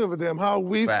paid. I don't give a damn how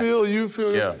we Facts. feel, you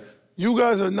feel. Yeah. You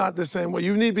guys are not the same way.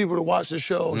 You need people to watch the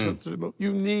show.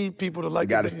 You need people to like.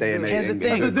 You gotta the thing stay you in do. Here's the thing.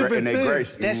 That's a their different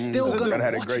grace. They're still Gotta gonna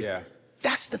have that watch grace. it.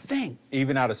 That's the thing.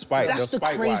 Even out of spite, That's the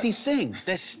spite crazy watch. thing.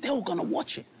 They're still gonna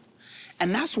watch it.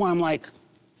 And that's why I'm like,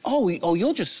 oh,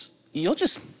 you're just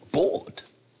bored.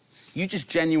 You just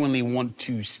genuinely want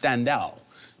to stand out.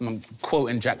 I'm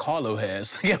quoting Jack Harlow here.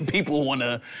 It's like, people want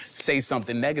to say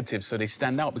something negative so they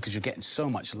stand out because you're getting so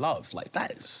much love. Like,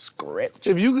 that is script.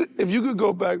 If you could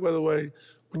go back, by the way,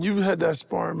 when you had that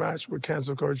sparring match with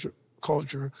cancel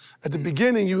culture, at the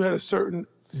beginning you had a certain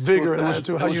vigor and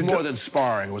attitude. It was more than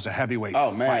sparring. It was a heavyweight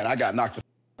Oh man, fight. I got knocked.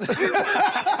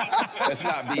 Let's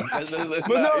not be. Let's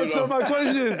But not, no, you so know. my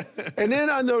question is, and then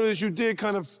I noticed you did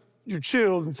kind of you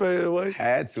chilled and faded away?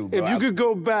 Had to, bro. If you could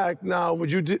go back now,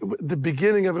 would you the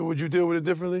beginning of it? Would you deal with it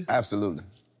differently? Absolutely,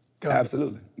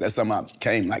 absolutely. That's something I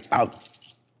came like out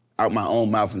my own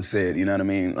mouth and said. You know what I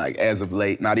mean? Like as of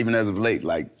late, not even as of late.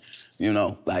 Like, you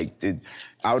know, like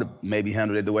I would have maybe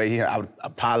handled it the way I would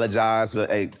apologize, but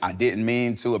hey, I didn't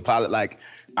mean to apologize. Like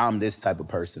I'm this type of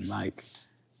person. Like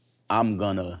I'm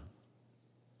gonna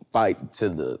fight to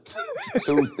the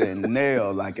tooth and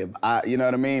nail. Like if you know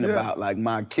what I mean, about like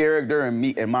my character and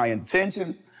me and my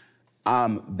intentions.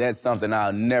 That's something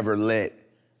I'll never let.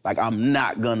 Like I'm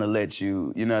not gonna let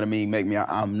you. You know what I mean? Make me.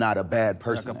 I'm not a bad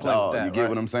person at all. You get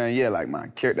what I'm saying? Yeah. Like my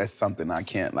character. That's something I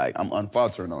can't. Like I'm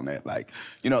unfaltering on that. Like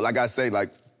you know, like I say,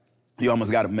 like you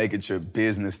almost got to make it your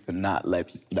business to not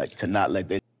let that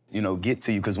get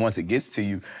to you. Because once it gets to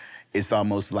you, it's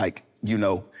almost like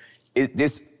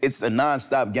it's a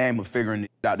nonstop game of figuring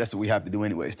it out. That's what we have to do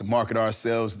anyways, to market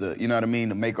ourselves, to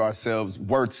make ourselves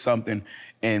worth something.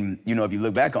 And, if you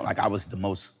look back on, like, I was the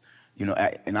most,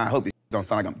 and I hope it don't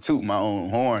sound like I'm tooting my own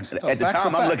horn. At the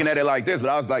time, I'm looking at it like this, but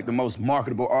I was like the most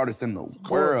marketable artist in the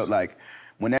world. Like,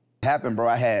 when that happened, bro,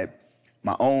 I had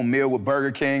my own meal with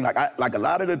Burger King. Like a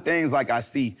lot of the things like I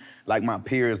see, like my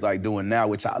peers like doing now,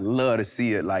 which I love to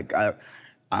see it. Like,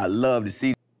 I love to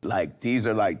see. Like, these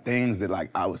are like things that like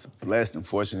I was blessed and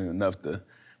fortunate enough to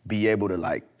be able to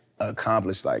like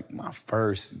accomplish like my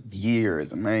first year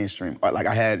as a mainstream. Like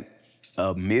I had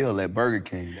a meal at Burger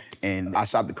King and I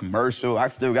shot the commercial. I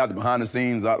still got the behind the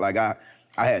scenes. Like I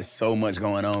had so much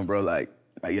going on, bro. Like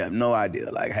you have no idea.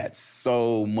 Like I had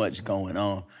so much going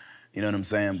on. You know what I'm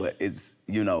saying? But it's,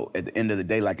 at the end of the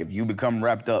day, like if you become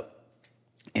wrapped up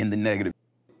in the negative,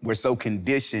 we're so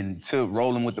conditioned to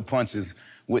rolling with the punches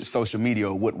with social media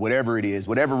or whatever it is,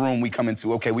 whatever room we come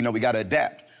into, okay, we know we gotta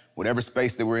adapt. Whatever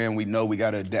space that we're in, we know we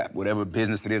gotta adapt. Whatever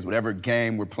business it is, whatever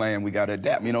game we're playing, we gotta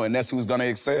adapt, and that's who's gonna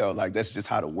excel. Like, that's just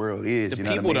how the world is, The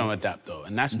people don't adapt, though,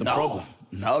 and that's the problem.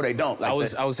 No, they don't. Like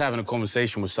I was having a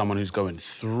conversation with someone who's going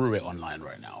through it online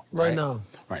right now. Right now?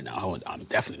 Right now. I'm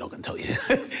definitely not gonna tell you.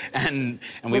 and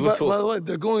we were talking. By the way,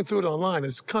 they're going through it online.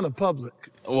 It's kind of public.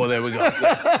 Well, there we go.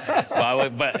 Yeah.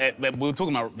 but we were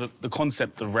talking about the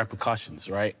concept of repercussions,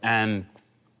 right? And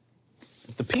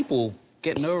the people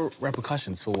get no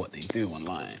repercussions for what they do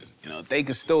online. They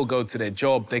could still go to their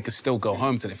job, they could still go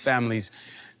home to their families.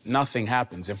 Nothing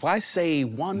happens. If I say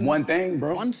one thing,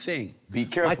 bro. One thing. Be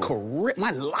careful. My career,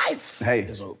 my life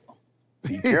is over.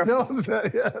 Be careful. He knows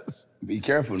that, yes. Be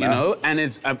careful now. And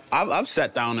I've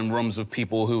sat down in rooms with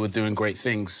people who are doing great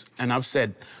things, and I've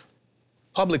said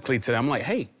publicly to them, like,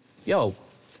 hey, yo,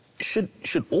 should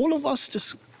all of us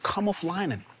just come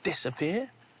offline and disappear?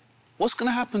 What's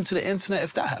gonna happen to the internet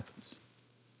if that happens?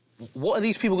 What are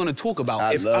these people gonna talk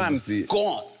about if I'm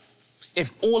gone?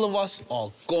 If all of us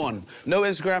are gone, no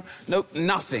Instagram, no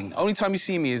nothing. Only time you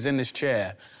see me is in this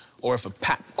chair, or if a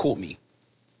pack caught me.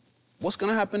 What's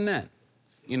gonna happen then?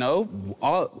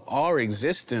 Our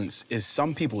existence is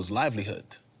some people's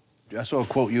livelihood. I saw a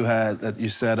quote you had that you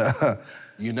said,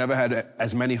 you never had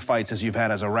as many fights as you've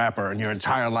had as a rapper in your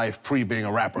entire life pre-being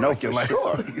a rapper. No, like for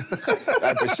sure.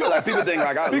 Like, for sure. Like, people think,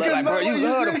 like, bro, you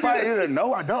love to fight. Like,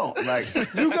 no, I don't. Like,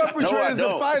 you got portrayed as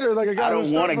a fighter, like a guy I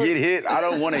don't want to get hit. I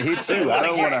don't want to hit you. I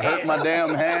don't want to hurt my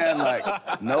damn hand.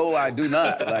 Like, no, I do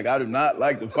not. Like, I do not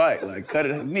like to fight. Like, cut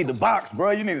it. You need to box,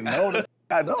 bro. You need to know that.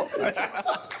 I don't. Like,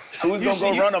 who's gonna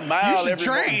go run a mile every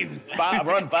morning?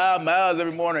 Run 5 miles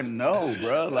every morning? No,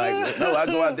 bro. Like, no, I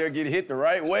go out there and get hit the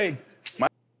right way.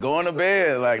 Going to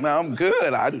bed, like, no, I'm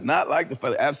good. I do not like the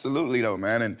fight. Absolutely, though,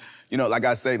 man. And, like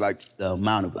I say, like, the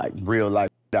amount of, like, real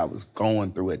life I was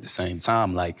going through at the same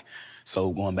time, like, so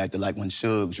going back to, like, when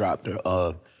Suge dropped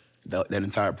that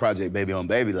entire project, Baby on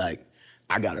Baby, like,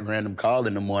 I got a random call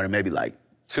in the morning, maybe, like,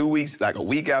 2 weeks, like, a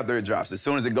week after it drops. As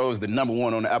soon as it goes to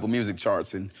 #1 on the Apple Music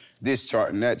charts and this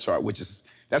chart and that chart,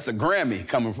 that's a Grammy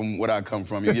coming from what I come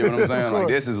from. You get what I'm saying? Like,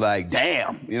 this is like,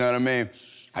 damn, you know what I mean?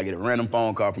 I get a random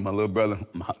phone call from my little brother.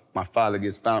 My father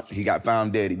he got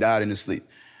found dead. He died in his sleep.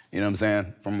 You know what I'm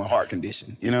saying? From a heart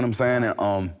condition. You know what I'm saying?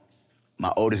 And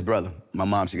my oldest brother, my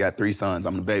mom, she got 3 sons.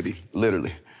 I'm the baby,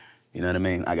 literally. You know what I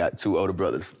mean? I got 2 older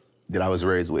brothers that I was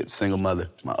raised with, single mother.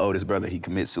 My oldest brother, he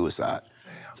commits suicide.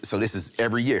 Damn. So this is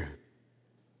every year.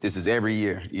 This is every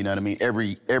year, you know what I mean?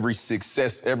 Every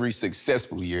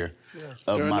successful year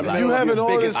of my life. You having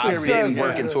all this success. I've been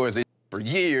working towards it for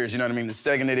years, you know what I mean? The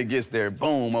second that it gets there,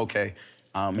 boom, okay,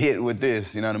 I'm hit with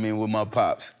this, you know what I mean, with my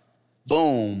pops.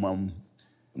 Boom,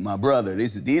 my brother.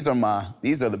 These are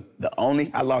the only,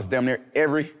 I lost damn near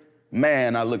every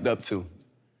man I looked up to.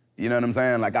 You know what I'm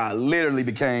saying? Like, I literally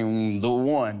became the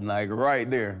one, like, right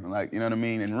there. Like, you know what I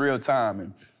mean? In real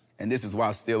time. And this is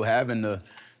while still having the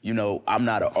you know, I'm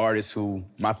not an artist who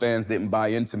my fans didn't buy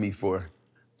into me for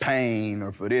pain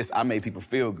or for this. I made people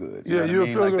feel good. Yeah, you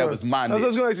feel like good. That was my niche. I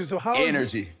was gonna ask you, so how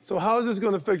energy. How is this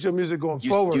gonna affect your music going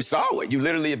forward? You saw it. You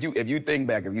literally, if you think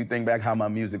back how my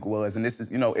music was, and this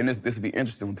is, you know, and this will be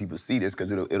interesting when people see this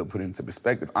because it'll put it into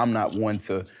perspective. I'm not one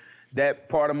to, that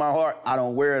part of my heart, I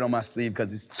don't wear it on my sleeve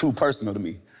because it's too personal to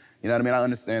me. You know what I mean? I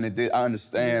understand it. I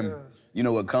understand, you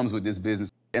know, what comes with this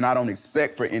business. And I don't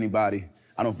expect for anybody,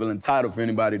 I don't feel entitled for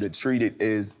anybody to treat it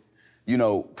as, you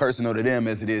know, personal to them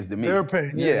as it is to me. Their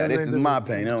pain. Yeah, this is my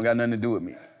pain. It don't got nothing to do with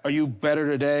me. Are you better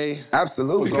today?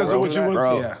 Absolutely. Because of what you went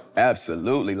through? Yeah.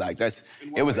 Absolutely. Like,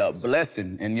 it was a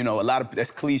blessing. And, you know,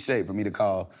 that's cliche for me to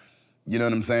call, you know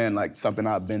what I'm saying? Like, something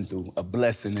I've been through, a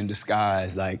blessing in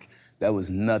disguise. Like, that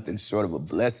was nothing short of a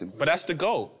blessing. But that's the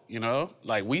goal, you know?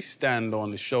 Like, we stand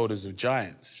on the shoulders of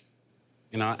giants,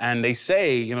 you know? And they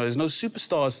say, you know, there's no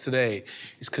superstars today.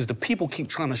 It's because the people keep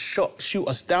trying to shoot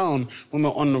us down when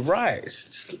we're on the rise.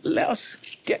 Just let us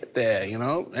get there, you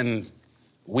know? And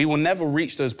we will never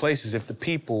reach those places if the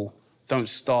people don't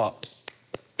start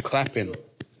clapping.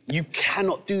 You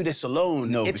cannot do this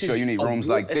alone. No, for sure, you need rooms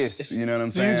like this, you know what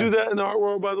I'm saying? Do you do that in the art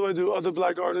world, by the way? Do other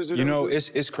black artists do that? You know,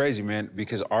 it's crazy, man,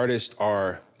 because artists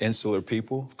are insular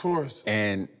people. Of course.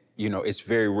 And, you know, it's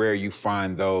very rare you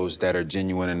find those that are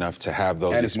genuine enough to have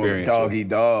those and it's experiences. More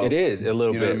dog-eat-dog. It is, a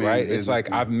little you know bit, what I mean? right? It's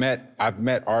like I've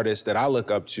met artists that I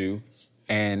look up to,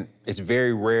 and it's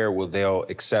very rare will they'll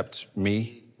accept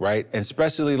me, right? And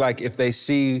especially like if they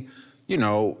see, you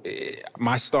know,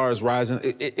 my stars rising.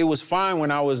 It was fine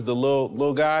when I was the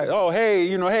little guy. Oh, hey,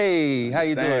 you know, hey, how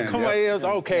you doing? Come on, it was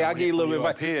okay, I'll give you a little bit of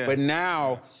advice. But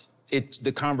now,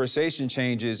 the conversation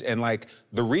changes and like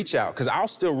the reach out, because I'll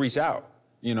still reach out.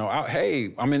 You know,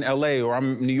 hey, I'm in LA or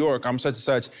I'm in New York, I'm such and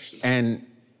such, and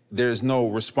there's no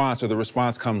response or the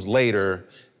response comes later,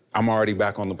 I'm already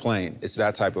back on the plane. It's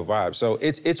that type of vibe. So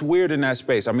it's weird in that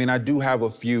space. I mean, I do have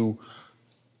a few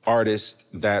artists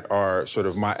that are sort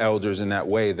of my elders in that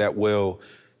way that will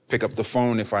pick up the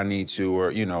phone if I need to or,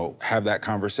 you know, have that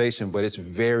conversation, but it's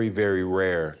very, very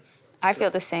rare. I feel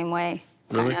the same way.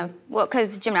 Really? Kind of. Well,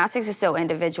 because gymnastics is so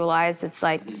individualized. It's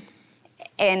like,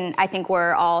 and I think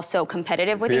we're all so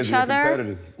competitive with each other.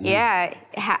 Competitors. Yeah.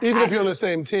 Even if you're on the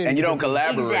same team. And you don't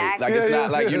collaborate. Exactly. Like, it's not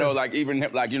like, you know, like even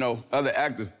like, you know, other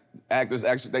actors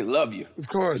actually, they love you. Of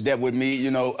course. That with me,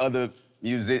 you know, other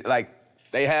music, like,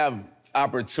 they have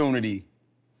opportunity.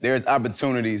 There's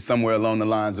opportunity somewhere along the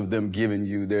lines of them giving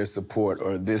you their support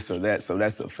or this or that. So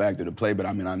that's a factor to play. But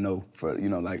I mean, I know for, you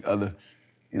know, like other,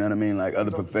 you know what I mean? Like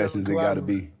other professions, it gotta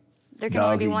be. There can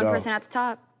only be one person at the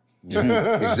top.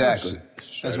 Exactly.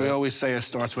 As we always say, it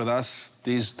starts with us.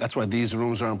 That's why these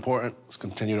rooms are important. Let's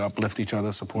continue to uplift each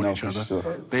other, support each other.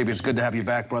 Sure. Baby, it's good to have you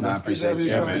back, brother. I appreciate you.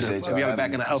 Yeah, Appreciate you. We have you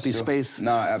back in a healthy space.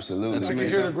 No, absolutely. That's I can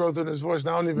hear the growth in his voice.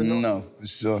 Now I don't even know. No, for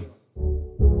sure.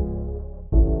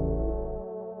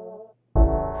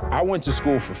 I went to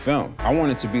school for film. I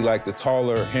wanted to be like the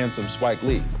taller, handsome Spike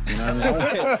Lee. You know what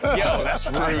I mean? Yo, that's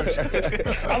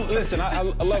rude. Listen, I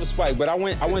love Spike, but I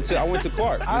went to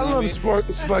Clark. I love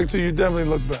Spike too. You definitely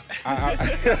look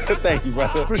better. Thank you,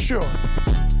 brother. For sure.